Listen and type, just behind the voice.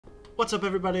What's up,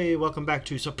 everybody? Welcome back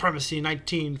to Supremacy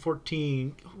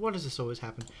 1914. Why does this always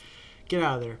happen? Get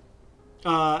out of there.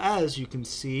 As you can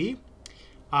see,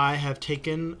 I have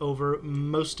taken over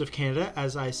most of Canada,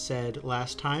 as I said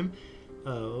last time.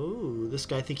 Oh, this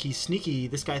guy thinks he's sneaky.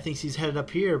 This guy thinks he's headed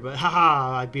up here, but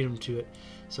haha, I beat him to it.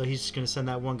 So he's just going to send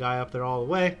that one guy up there all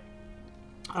the way.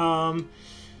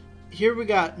 Here we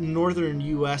got northern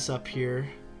U.S. up here.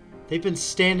 They've been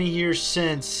standing here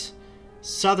since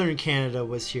southern Canada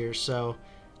was here, so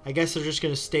I guess they're just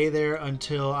going to stay there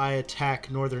until I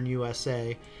attack northern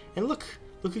USA. And look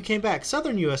who came back.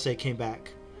 Southern USA came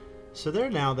back. So they're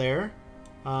now there.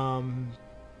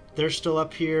 They're still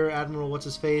up here. Admiral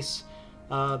what's-his-face.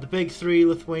 The big three,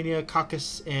 Lithuania,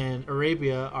 Caucasus, and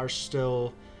Arabia, are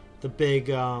still the big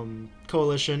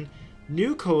coalition.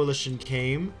 New coalition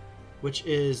came, which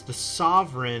is the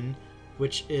Sovereign,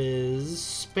 which is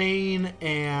Spain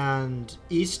and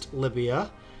East Libya.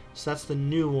 So that's the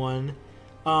new one.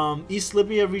 East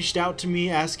Libya reached out to me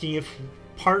asking if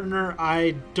partner.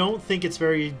 I don't think it's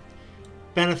very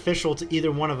beneficial to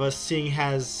either one of us, seeing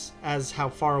as how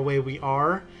far away we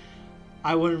are.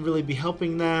 I wouldn't really be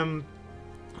helping them.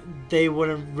 They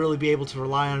wouldn't really be able to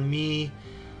rely on me.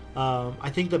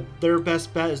 I think their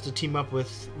best bet is to team up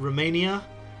with Romania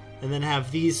and then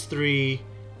have these three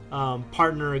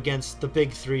partner against the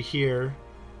big three here.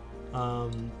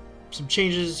 Some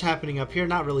changes happening up here.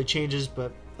 Not really changes,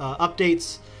 but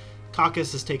updates.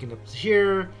 Caucasus is taken up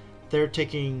here. They're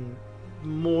taking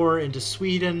more into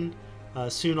Sweden.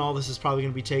 Soon all this is probably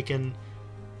going to be taken.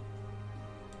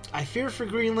 I fear for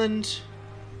Greenland,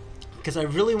 because I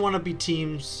really want to be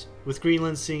teams with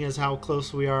Greenland, seeing as how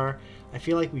close we are. I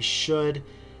feel like we should.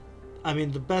 I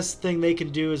mean, the best thing they can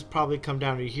do is probably come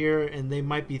down to here, and they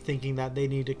might be thinking that they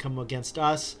need to come against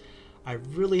us. I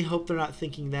really hope they're not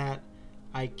thinking that.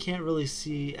 I can't really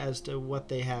see as to what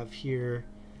they have here.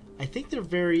 I think they're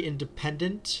very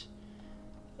independent.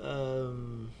 I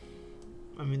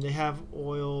mean, they have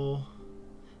oil,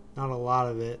 not a lot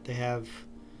of it. They have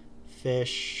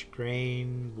fish,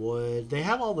 grain, wood. They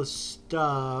have all the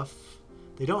stuff.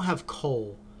 They don't have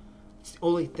coal. It's the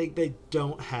only thing they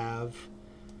don't have.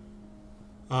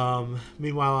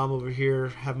 Meanwhile, I'm over here,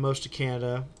 have most of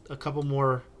Canada. A couple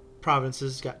more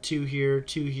provinces. Got two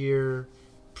here,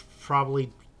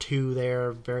 probably two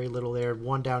there, very little there,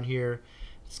 one down here.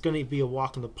 It's going to be a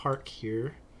walk in the park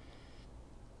here.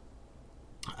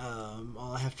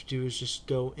 All I have to do is just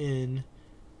go in.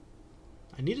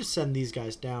 I need to send these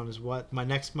guys down is what my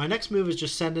next move is.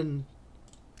 Just sending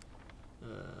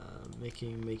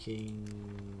making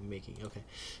okay,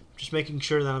 just making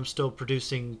sure that I'm still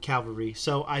producing cavalry.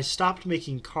 So I stopped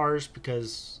making cars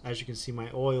because, as you can see,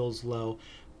 my oil's low,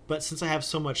 but since I have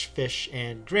so much fish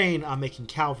and grain, I'm making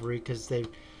cavalry because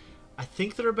I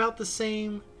think they're about the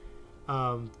same.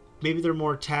 Maybe they're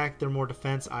more attack, they're more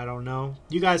defense, I don't know.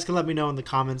 You guys can let me know in the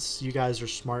comments. You guys are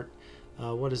smart.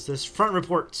 What is this? Front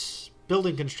reports.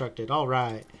 Building constructed. All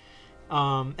right.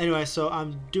 Anyway, so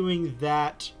I'm doing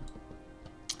that,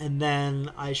 and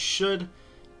then I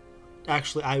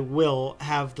will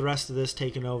have the rest of this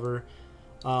taken over,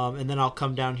 and then I'll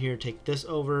come down here, take this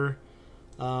over,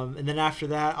 and then after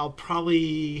that I'll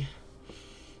probably,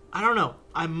 I don't know,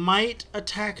 I might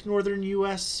attack northern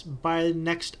US by the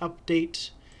next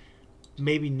update,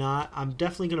 maybe not. I'm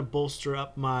definitely going to bolster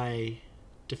up my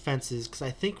defenses, because I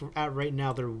think right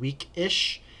now they're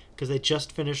weak-ish, because they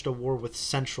just finished a war with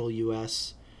central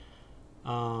US.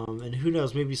 And who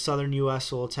knows, maybe southern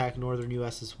US will attack northern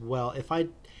US as well. If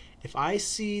I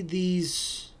see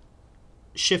these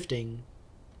shifting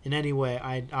in any way,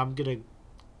 I'm going to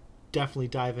definitely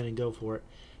dive in and go for it.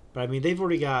 But I mean, they've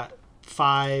already got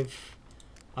 5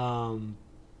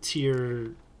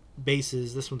 tier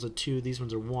bases. This one's a 2, these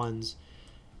ones are 1s.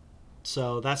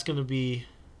 So that's going to be,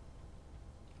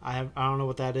 I don't know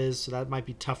what that is, so that might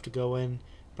be tough to go in.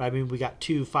 But I mean, we got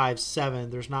 2, 5, 7.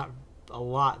 There's not a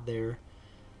lot there.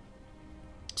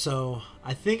 So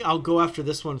I think I'll go after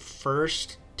this one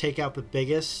first, take out the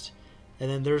biggest, and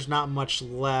then there's not much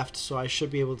left, so I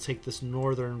should be able to take this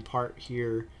northern part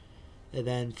here, and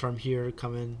then from here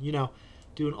come in, you know,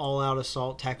 do an all-out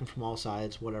assault, attacking from all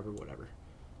sides, whatever.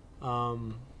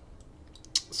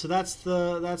 So that's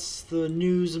the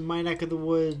news in my neck of the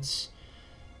woods.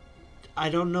 I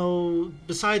don't know,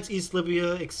 besides East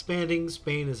Libya expanding,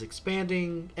 Spain is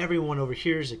expanding, everyone over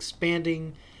here is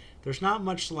expanding. There's not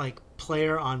much like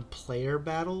player-on-player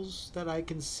battles that I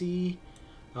can see.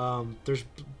 There's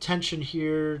tension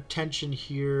here,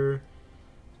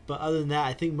 but other than that,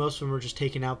 I think most of them are just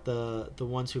taking out the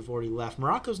ones who've already left.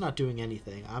 Morocco's not doing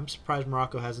anything. I'm surprised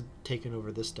Morocco hasn't taken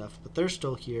over this stuff, but they're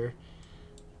still here.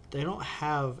 They don't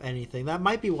have anything. That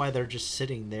might be why they're just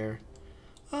sitting there.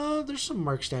 Oh, there's some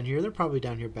mercs down here. They're probably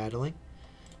down here battling.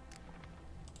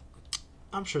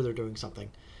 I'm sure they're doing something.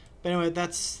 But anyway,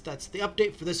 that's the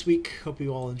update for this week. Hope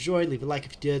you all enjoyed. Leave a like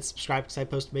if you did. Subscribe because I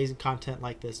post amazing content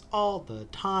like this all the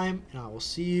time. And I will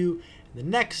see you in the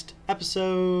next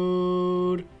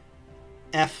episode.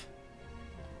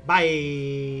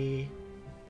 Bye.